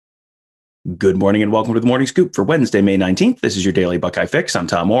Good morning and welcome to the Morning Scoop for Wednesday, May 19th. This is your daily Buckeye Fix. I'm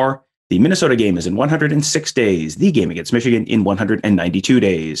Tom Orr. The Minnesota game is in 106 days. The game against Michigan in 192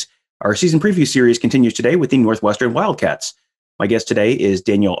 days. Our season preview series continues today with the Northwestern Wildcats. My guest today is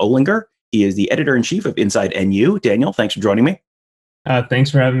Daniel Olinger. He is the editor-in-chief of Inside NU. Daniel, thanks for joining me. Thanks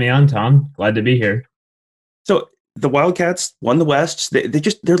for having me on, Tom. Glad to be here. So the Wildcats won the West.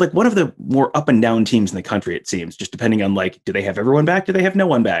 They're like one of the more up and down teams in the country, it seems, just depending on do they have everyone back? Do they have no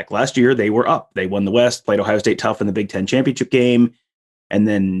one back? Last year they were up. They won the West, played Ohio State tough in the Big Ten championship game. And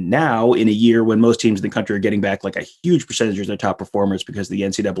then now in a year when most teams in the country are getting back like a huge percentage of their top performers because the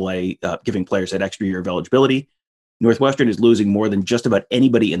NCAA giving players that extra year of eligibility, Northwestern is losing more than just about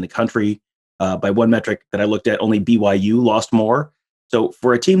anybody in the country. By one metric that I looked at, only BYU lost more. So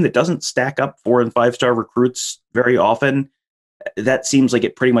for a team that doesn't stack up 4- and 5-star recruits very often, that seems like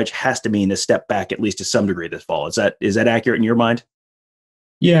it pretty much has to mean a step back, at least to some degree this fall. Is that accurate in your mind?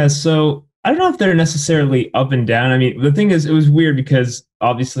 Yeah, so I don't know if they're necessarily up and down. I mean, the thing is, it was weird because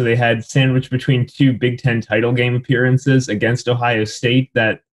obviously they had sandwiched between two Big Ten title game appearances against Ohio State,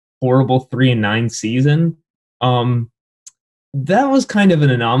 that horrible 3-9 season. That was kind of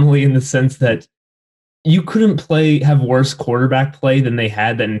an anomaly in the sense that you couldn't have worse quarterback play than they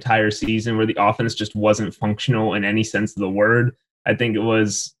had that entire season where the offense just wasn't functional in any sense of the word. I think it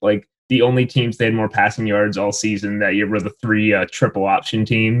was like the only teams they had more passing yards all season that year were the three triple option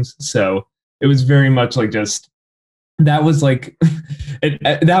teams. So it was very much like that was like,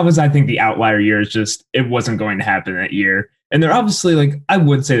 that was, I think, the outlier year. Is just, it wasn't going to happen that year. And they're obviously I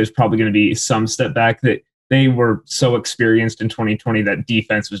would say there's probably going to be some step back that they were so experienced in 2020 that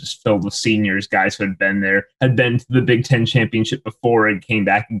defense was just filled with seniors, guys who had been there, had been to the Big Ten championship before and came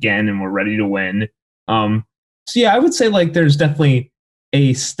back again and were ready to win. So yeah, I would say there's definitely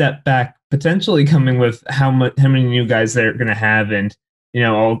a step back potentially coming with how many new guys they're going to have, and they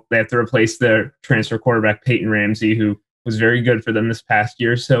have to replace their transfer quarterback Peyton Ramsey, who was very good for them this past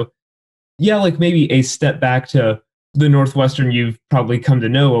year. So yeah, maybe a step back to the Northwestern you've probably come to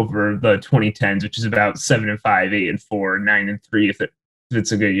know over the 2010s, which is about 7-5, 8-4, 9-3 if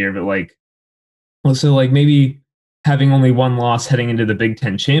it's a good year. But also maybe having only one loss heading into the Big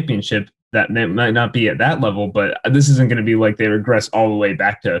Ten championship, that might not be at that level. But this isn't going to be like they regress all the way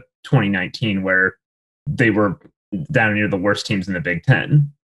back to 2019 where they were down near the worst teams in the Big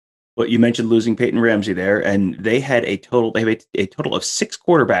Ten. Well, you mentioned losing Peyton Ramsey there, and they have a total of 6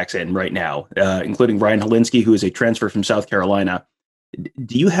 quarterbacks in right now, including Ryan Helinski, who is a transfer from South Carolina.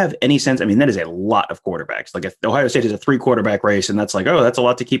 Do you have any sense? I mean, that is a lot of quarterbacks. If Ohio State is a 3 quarterback race, and that's that's a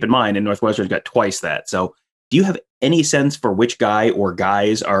lot to keep in mind, and Northwestern's got twice that. So do you have any sense for which guy or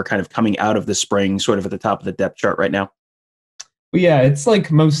guys are kind of coming out of the spring sort of at the top of the depth chart right now? Well, yeah, it's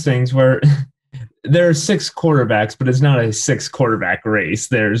like most things where there are 6 quarterbacks, but it's not a 6 quarterback race.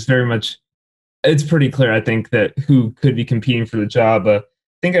 There's very much, it's pretty clear, I think, that who could be competing for the job. I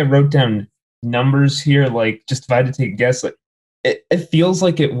think I wrote down numbers here, just if I had to take a guess, it feels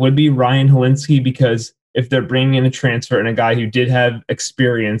like it would be Ryan Helinski, because if they're bringing in a transfer and a guy who did have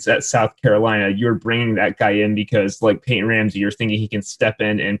experience at South Carolina, you're bringing that guy in because, Peyton Ramsey, you're thinking he can step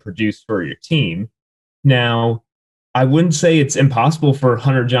in and produce for your team. Now, I wouldn't say it's impossible for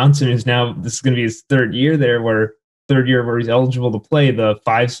Hunter Johnson, who's now, this is going to be his third year where he's eligible to play, the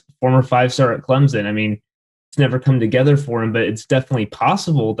former 5-star at Clemson. I mean, it's never come together for him, but it's definitely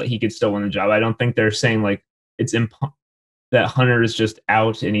possible that he could still win the job. I don't think they're saying that Hunter is just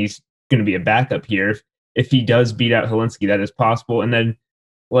out and he's going to be a backup here. If he does beat out Helinski, that is possible. And then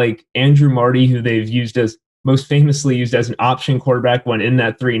Andrew Marty, who they've most famously used as an option quarterback when in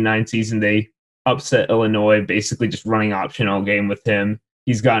that 3-9 season, they upset Illinois, basically just running option all game with him.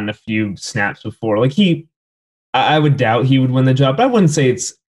 He's gotten a few snaps before. I would doubt he would win the job, but I wouldn't say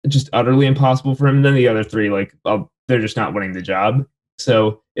it's just utterly impossible for him. And then the other 3, they're just not winning the job.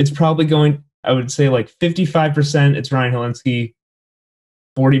 So it's probably I would say 55% it's Ryan Helinski,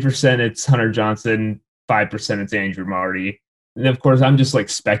 40% it's Hunter Johnson, 5% it's Andrew Marty. And of course, I'm just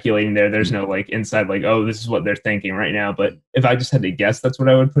speculating there. There's no inside, oh, this is what they're thinking right now. But if I just had to guess, that's what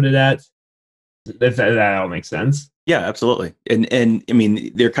I would put it at. If that all makes sense. Yeah, absolutely. And I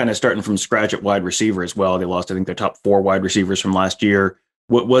mean, they're kind of starting from scratch at wide receiver as well. They lost, I think, their top 4 wide receivers from last year.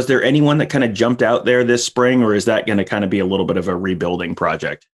 Was there anyone that kind of jumped out there this spring, or is that going to kind of be a little bit of a rebuilding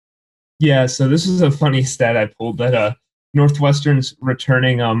project? Yeah, so this is a funny stat I pulled that Northwestern's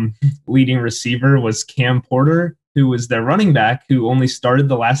returning leading receiver was Cam Porter, who was their running back, who only started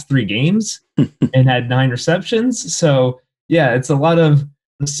the last 3 games and had 9 receptions. So yeah, it's a lot of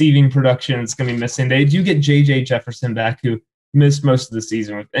receiving production it's going to be missing. They do get J.J. Jefferson back, who missed most of the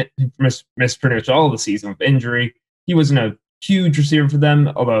season, missed pretty much all of the season with injury. He wasn't a huge receiver for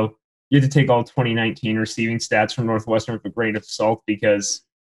them, although you had to take all 2019 receiving stats from Northwestern with a grain of salt because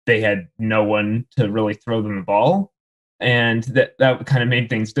they had no one to really throw them the ball. And that kind of made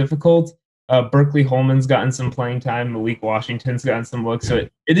things difficult. Berkeley Holman's gotten some playing time. Malik Washington's gotten some looks. So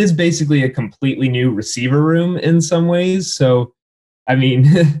it is basically a completely new receiver room in some ways. So, I mean,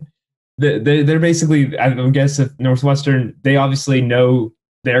 they're basically, I guess, if Northwestern, they obviously know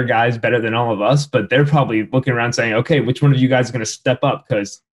their guys better than all of us, but they're probably looking around saying, okay, which one of you guys are going to step up?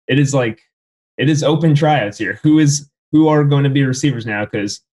 Because it is open tryouts here. Who are going to be receivers now?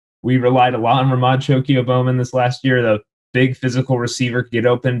 Because we relied a lot on Ramad Chokio Bowman this last year. The big physical receiver could get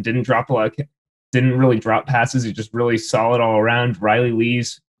open, didn't really drop passes. He's just really solid all around. Riley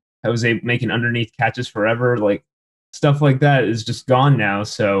Lees was making underneath catches forever. Like stuff like that is just gone now.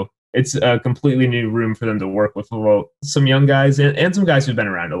 So it's a completely new room for them to work with. Well, some young guys and some guys who've been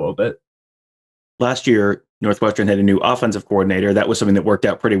around a little bit. Last year, Northwestern had a new offensive coordinator. That was something that worked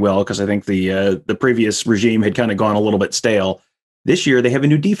out pretty well because I think the previous regime had kind of gone a little bit stale. This year, they have a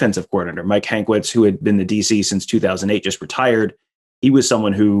new defensive coordinator, Mike Hankwitz, who had been the DC since 2008, just retired. He was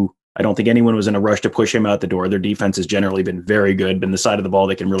someone who I don't think anyone was in a rush to push him out the door. Their defense has generally been very good, been the side of the ball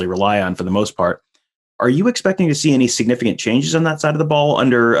they can really rely on for the most part. Are you expecting to see any significant changes on that side of the ball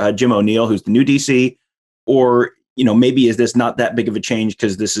under Jim O'Neill, who's the new DC? Or, maybe is this not that big of a change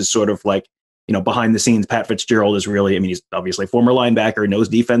because this is sort of like, behind the scenes, Pat Fitzgerald is really, he's obviously a former linebacker, knows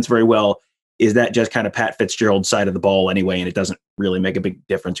defense very well. Is that just kind of Pat Fitzgerald's side of the ball anyway, and it doesn't really make a big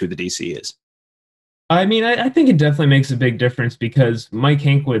difference who the DC is? I mean, I think it definitely makes a big difference because Mike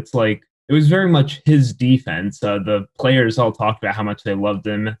Hankwitz, it was very much his defense. The players all talked about how much they loved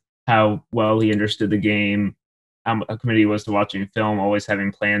him, how well he understood the game, how committed he was to watching film, always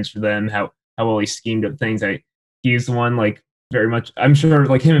having plans for them, how well he schemed up things. He's the one, very much, I'm sure,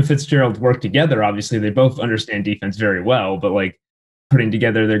 him and Fitzgerald work together. Obviously, they both understand defense very well, but putting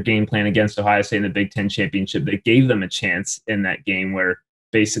together their game plan against Ohio State in the Big Ten championship, that gave them a chance in that game where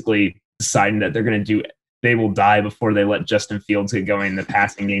basically deciding that they will die before they let Justin Fields get going in the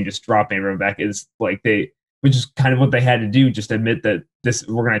passing game, just dropping everyone back is which is kind of what they had to do, just admit that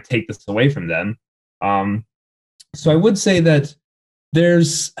we're going to take this away from them. So I would say that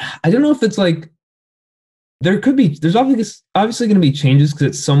I don't know if it's there's obviously going to be changes because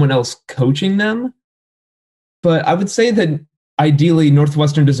it's someone else coaching them, but I would say that ideally,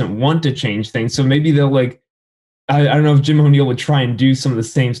 Northwestern doesn't want to change things, so maybe they'll I don't know if Jim O'Neill would try and do some of the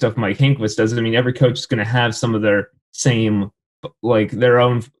same stuff Mike Hankwitz does. I mean, every coach is going to have some of their same, their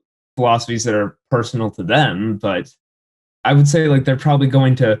own philosophies that are personal to them, but I would say they're probably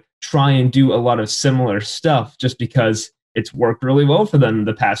going to try and do a lot of similar stuff just because it's worked really well for them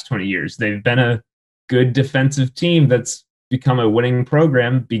the past 20 years. They've been a good defensive team that's become a winning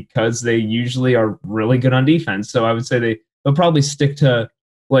program because they usually are really good on defense. So I would say they'll probably stick to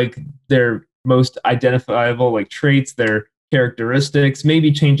their most identifiable traits, their characteristics,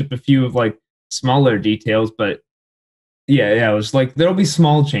 maybe change up a few of smaller details, but it was there'll be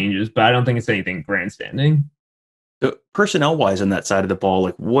small changes, but I don't think it's anything grandstanding. Personnel wise on that side of the ball,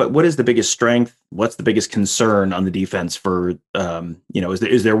 what is the biggest strength? What's the biggest concern on the defense for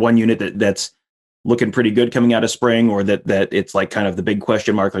is there one unit that's looking pretty good coming out of spring, or that it's kind of the big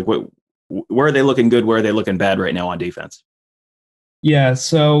question mark? Where are they looking good? Where are they looking bad right now on defense? Yeah,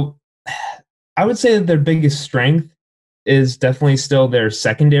 so I would say that their biggest strength is definitely still their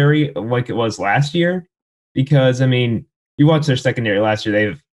secondary, like it was last year. Because, I mean, you watch their secondary last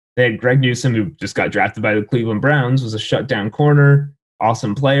year, they had Greg Newsome, who just got drafted by the Cleveland Browns, was a shutdown corner,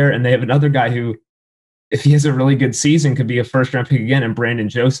 awesome player. And they have another guy who, if he has a really good season, could be a first-round pick again, and Brandon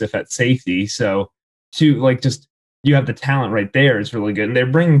Joseph at safety. So, you have the talent right there is really good. And they're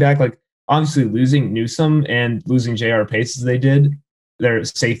bringing back, obviously losing Newsome and losing J.R. Pace as they did. Their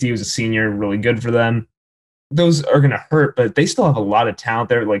safety was a senior, really good for them. Those are going to hurt, but they still have a lot of talent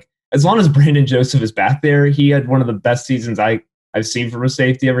there. As long as Brandon Joseph is back there, he had one of the best seasons I've seen from a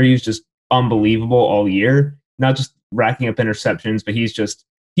safety ever. He was just unbelievable all year, not just racking up interceptions, but he's just,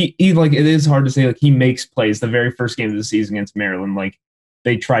 it is hard to say, he makes plays. The very first game of the season against Maryland,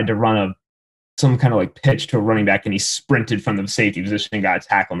 they tried to run some kind of pitch to a running back, and he sprinted from the safety position and got a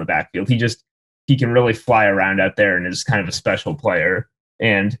tackle in the backfield. He can really fly around out there and is kind of a special player.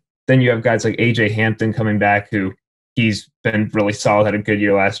 And then you have guys like AJ Hampton coming back, who he's been really solid, had a good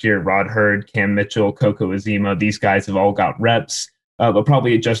year last year. Rod Hurd, Cam Mitchell, Coco Azima, these guys have all got reps. They'll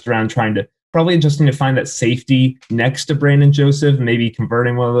probably adjust around adjusting to find that safety next to Brandon Joseph, maybe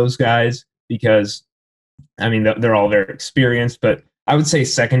converting one of those guys, because, I mean, they're all very experienced. But I would say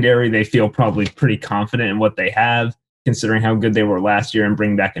secondary, they feel probably pretty confident in what they have, considering how good they were last year, and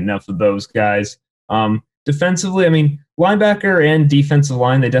bring back enough of those guys. defensively, I mean, linebacker and defensive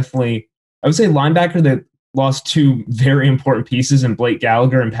line, I would say linebacker, they lost two very important pieces in Blake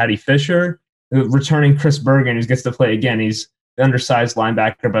Gallagher and Patty Fisher. Returning Chris Bergen, who gets to play again. He's the undersized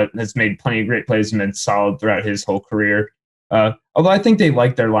linebacker, but has made plenty of great plays and been solid throughout his whole career. Although I think they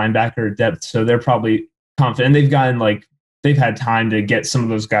like their linebacker depth, so they're probably confident. And they've had time to get some of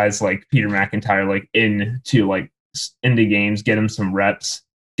those guys like Peter McIntyre into games, get them some reps,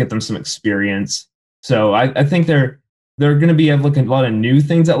 get them some experience. So I think they're going to be looking at a lot of new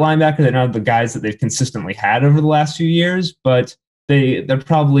things at linebacker. They're not the guys that they've consistently had over the last few years, but they're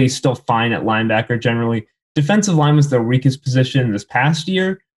probably still fine at linebacker generally. Defensive line was their weakest position this past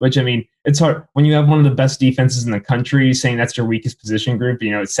year, which, I mean, it's hard when you have one of the best defenses in the country saying that's your weakest position group.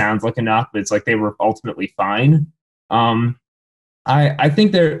 It sounds like a knock, but it's like they were ultimately fine. I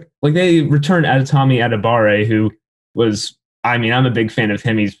think they returned Adetomiwa Adebawore, who was, I mean, I'm a big fan of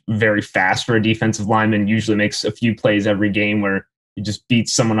him. He's very fast for a defensive lineman, usually makes a few plays every game where he just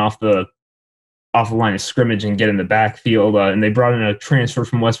beats someone off the line of scrimmage and get in the backfield. And they brought in a transfer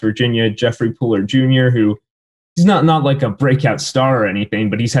from West Virginia, Jeffrey Pooler Jr., who he's not like a breakout star or anything,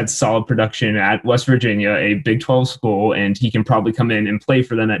 but he's had solid production at West Virginia, a Big 12 school, and he can probably come in and play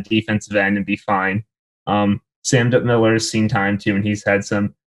for them at defensive end and be fine. Sam Miller has seen time too, and he's had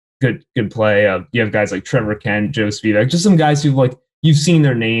some good play. You have guys like Trevor Kent, Joe Spivak, just some guys who you've seen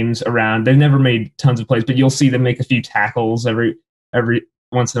their names around. They've never made tons of plays, but you'll see them make a few tackles every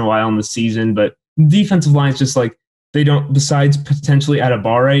once in a while in the season. But defensive line is just they don't, besides potentially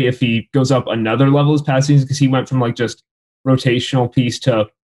Adebawore, if he goes up another level this past season, because he went from just rotational piece to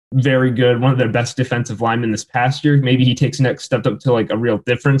very good, one of their best defensive linemen this past year. Maybe he takes next step up to a real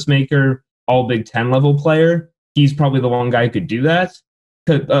difference maker, all Big Ten level player. He's probably the one guy who could do that.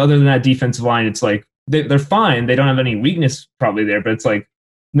 Other than that defensive line, it's they're fine. They don't have any weakness probably there, but it's no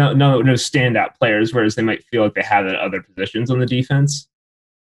standout players, whereas they might feel like they have at other positions on the defense.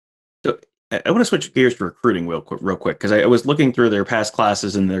 So I want to switch gears to recruiting real quick, because I was looking through their past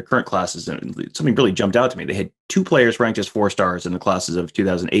classes and their current classes, and something really jumped out to me. They had 2 players ranked as 4-stars in the classes of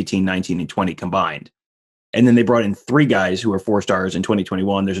 2018, 19, and 20 combined. And then they brought in 3 guys who were 4-stars in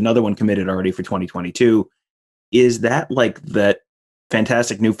 2021. There's another one committed already for 2022. Is that that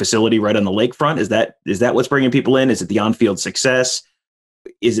fantastic new facility right on the lakefront? Is that what's bringing people in? Is it the on-field success?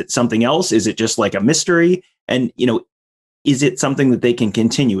 Is it something else? Is it just a mystery? And, is it something that they can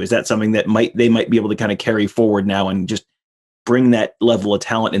continue? Is that something that they might be able to kind of carry forward now and just bring that level of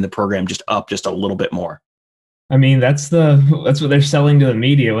talent in the program just up just a little bit more? I mean, that's what they're selling to the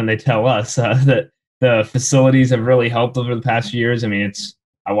media when they tell us that the facilities have really helped over the past years. I mean,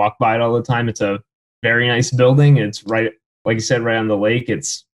 I walk by it all the time. It's a very nice building. It's right, like you said, right on the lake.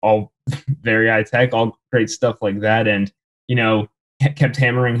 It's all very high tech, all great stuff like that. And, kept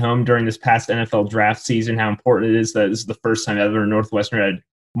hammering home during this past NFL draft season how important it is that this is the first time ever Northwestern had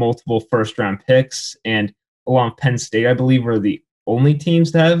multiple first-round picks. And along with Penn State, I believe, were the only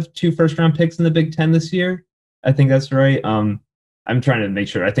teams to have 2 first-round picks in the Big Ten this year. I think that's right. I'm trying to make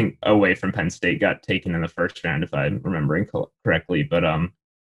sure. I think away from Penn State got taken in the first round, if I'm remembering correctly. But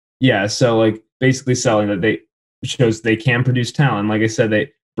yeah, so basically selling that shows they can produce talent. Like I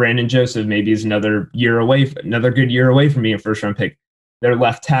said, Brandon Joseph maybe is another good year away from being a first-round pick. Their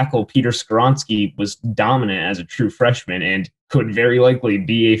left tackle, Peter Skoronsky, was dominant as a true freshman and could very likely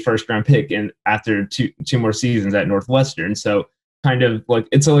be a first-round pick after two more seasons at Northwestern. So kind of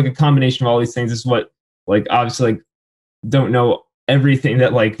it's a combination of all these things. This is what, obviously, don't know everything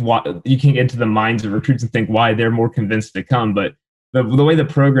that you can't get into the minds of recruits and think why they're more convinced to come. But the way the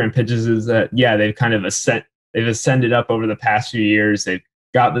program pitches is that, yeah, they've kind of ascended up over the past few years. They've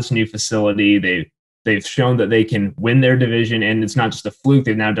got this new facility. They've shown that they can win their division, and it's not just a fluke.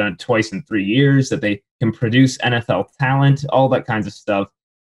 They've now done it twice in 3 years, that they can produce NFL talent, all that kinds of stuff.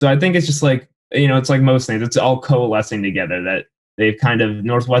 So I think it's just it's like most things. It's all coalescing together that they've kind of,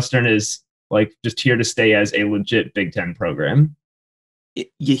 Northwestern is just here to stay as a legit Big Ten program.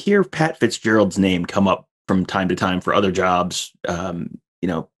 You hear Pat Fitzgerald's name come up from time to time for other jobs,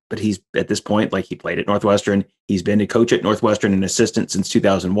 but he's at this point, he played at Northwestern. He's been a coach at Northwestern, an assistant since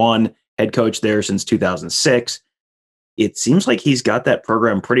 2001, head coach there since 2006. It seems like he's got that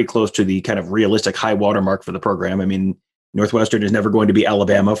program pretty close to the kind of realistic high watermark for the program. I mean, Northwestern is never going to be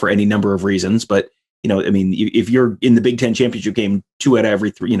Alabama for any number of reasons, but if you're in the Big Ten championship game 2 out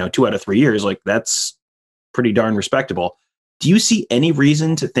of 3 years, that's pretty darn respectable. Do you see any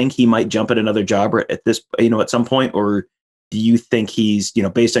reason to think he might jump at another job at this, at some point, or do you think he's,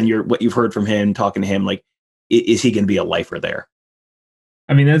 based on what you've heard from him, talking to him, is he going to be a lifer there?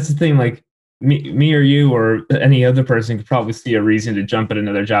 I mean, that's the thing. me or you or any other person could probably see a reason to jump at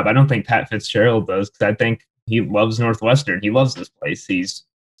another job. I don't think Pat Fitzgerald does, because I think he loves Northwestern. He loves this place. He's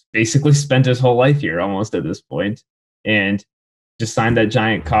basically spent his whole life here almost at this point, and just signed that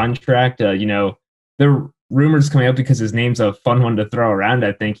giant contract. There are rumors coming up because his name's a fun one to throw around.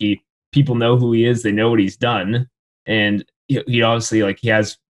 I think people know who he is. They know what he's done, and he obviously he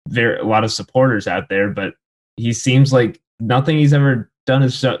has a lot of supporters out there, but he seems like nothing he's ever done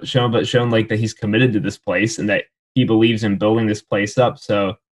is shown that he's committed to this place and that he believes in building this place up.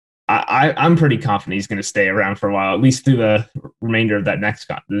 So I'm pretty confident he's going to stay around for a while, at least through the remainder of that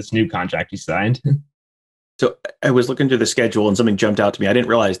this new contract he signed. So I was looking through the schedule and something jumped out to me. I didn't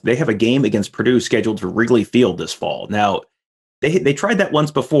realize they have a game against Purdue scheduled for Wrigley Field this fall. Now, they tried that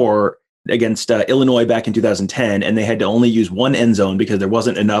once before against Illinois back in 2010, and they had to only use one end zone because there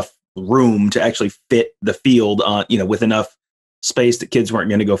wasn't enough room to actually fit the field on, with enough space that kids weren't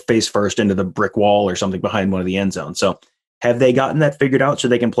going to go face first into the brick wall or something behind one of the end zones. So have they gotten that figured out so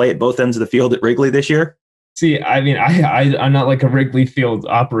they can play at both ends of the field at Wrigley this year? See, I mean, I'm not like a Wrigley Field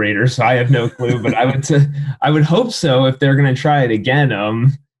operator, so I have no clue. But I would hope so if they're going to try it again.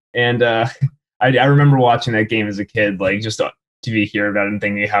 I remember watching that game as a kid, just on TV, hear about it, and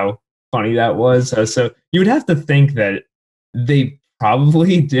thinking how funny that was. So you would have to think that they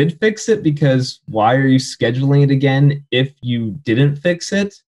probably did fix it, because why are you scheduling it again if you didn't fix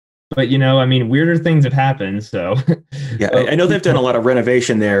it? But, weirder things have happened. So, yeah, I know they've done a lot of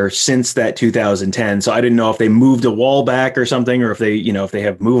renovation there since that 2010. So I didn't know if they moved a wall back or something, or if they, if they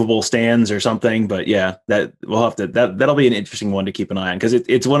have movable stands or something. But yeah, that'll be an interesting one to keep an eye on, because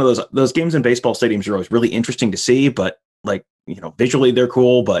it's one of those games in baseball stadiums are always really interesting to see. But visually they're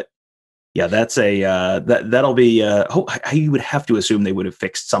cool. But yeah, that's that'll be. You would have to assume they would have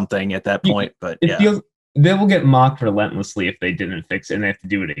fixed something at that point. But yeah. They will get mocked relentlessly if they didn't fix it and they have to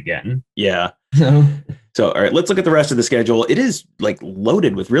do it again. Yeah. So, all right, let's look at the rest of the schedule. It is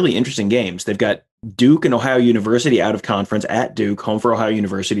loaded with really interesting games. They've got Duke and Ohio University out of conference at Duke, home for Ohio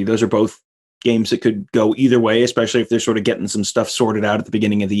University. Those are both games that could go either way, especially if they're sort of getting some stuff sorted out at the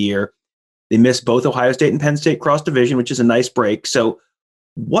beginning of the year. They miss both Ohio State and Penn State cross division, which is a nice break. So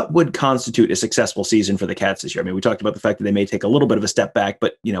what would constitute a successful season for the Cats this year? I mean, we talked about the fact that they may take a little bit of a step back,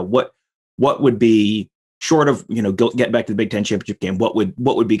 but what would be, short of, get back to the Big Ten championship game, what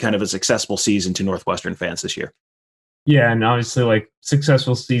would be kind of a successful season to Northwestern fans this year? Yeah, and obviously,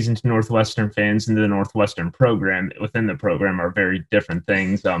 successful season to Northwestern fans and the Northwestern program within the program are very different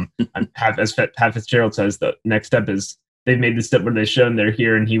things. As Pat Fitzgerald says, the next step is they've made the step where they've shown they're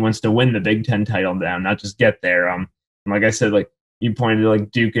here, and he wants to win the Big Ten title down, not just get there. And like I said, you pointed to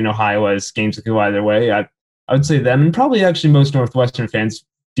Duke and Ohio as games that could go either way. I would say them, and probably actually most Northwestern fans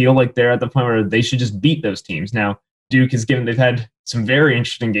feel like they're at the point where they should just beat those teams. Now, Duke they've had some very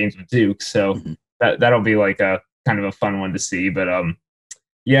interesting games with Duke, so that'll be a kind of a fun one to see. But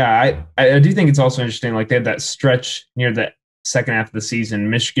yeah, I do think it's also interesting. They had that stretch near the second half of the season: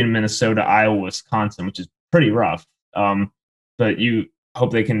 Michigan, Minnesota, Iowa, Wisconsin, which is pretty rough. But you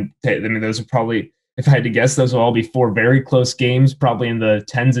hope they can. Those are probably, if I had to guess, those will all be 4 very close games, probably in the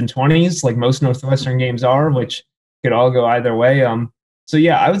 10s and 20s, like most Northwestern games are, which could all go either way. So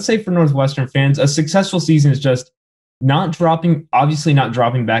yeah, I would say for Northwestern fans, a successful season is just obviously not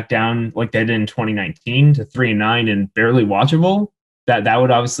dropping back down like they did in 2019 to 3-9 and barely watchable. That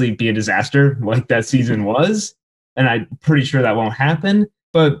would obviously be a disaster, like that season was, and I'm pretty sure that won't happen.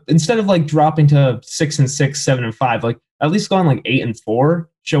 But instead of dropping to 6-6, 7-5, at least going 8-4,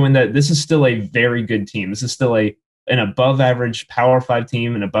 showing that this is still a very good team. This is still an above average Power 5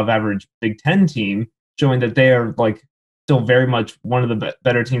 team, an above average Big Ten team, showing that they are still very much one of the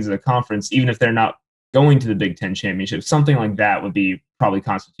better teams of the conference, even if they're not going to the Big Ten championship. Something like that would be probably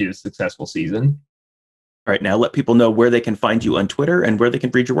constitute a successful season. All right, now let people know where they can find you on Twitter and where they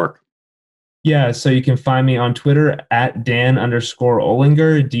can read your work. Yeah, so you can find me on Twitter at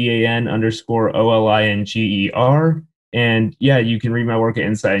Dan_Olinger, DAN_OLINGER. And yeah, you can read my work at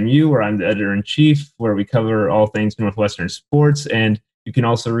Inside NU, where I'm the editor-in-chief, where we cover all things Northwestern sports. And you can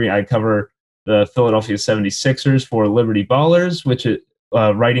also I cover the Philadelphia 76ers for Liberty Ballers, which is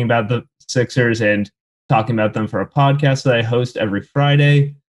writing about the Sixers and talking about them for a podcast that I host every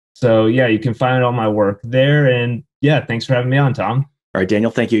Friday. So yeah, you can find all my work there. And yeah, thanks for having me on, Tom. All right,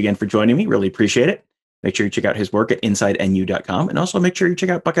 Daniel, thank you again for joining me. Really appreciate it. Make sure you check out his work at InsideNU.com, and also make sure you check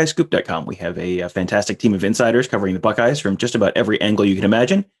out BuckeyesScoop.com. We have a fantastic team of insiders covering the Buckeyes from just about every angle you can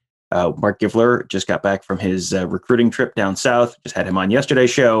imagine. Mark Givler just got back from his recruiting trip down south. Just had him on yesterday's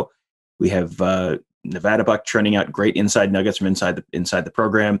show. We have Nevada Buck churning out great inside nuggets from inside the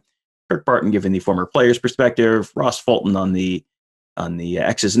program. Kirk Barton giving the former players' perspective. Ross Fulton on the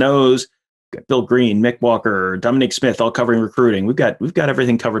X's and O's. got Bill Green, Mick Walker, Dominic Smith, all covering recruiting. We've got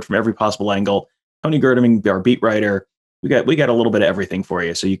everything covered from every possible angle. Tony Gerdeman, our beat writer. We got a little bit of everything for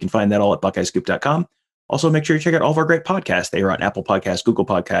you. So you can find that all at BuckeyeScoop.com. Also, make sure you check out all of our great podcasts. They are on Apple Podcasts, Google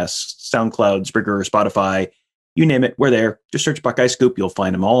Podcasts, SoundCloud, Spreaker, Spotify, you name it. We're there. Just search Buckeye Scoop. You'll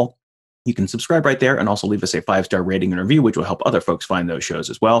find them all. You can subscribe right there and also leave us a 5-star rating and review, which will help other folks find those shows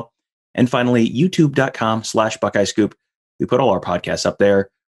as well. And finally, youtube.com/Buckeye Scoop. We put all our podcasts up there.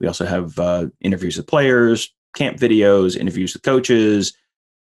 We also have interviews with players, camp videos, interviews with coaches.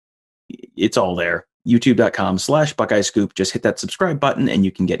 It's all there. youtube.com/Buckeye Scoop. Just hit that subscribe button and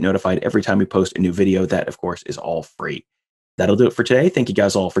you can get notified every time we post a new video. That, of course, is all free. That'll do it for today. Thank you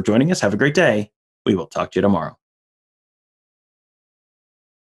guys all for joining us. Have a great day. We will talk to you tomorrow.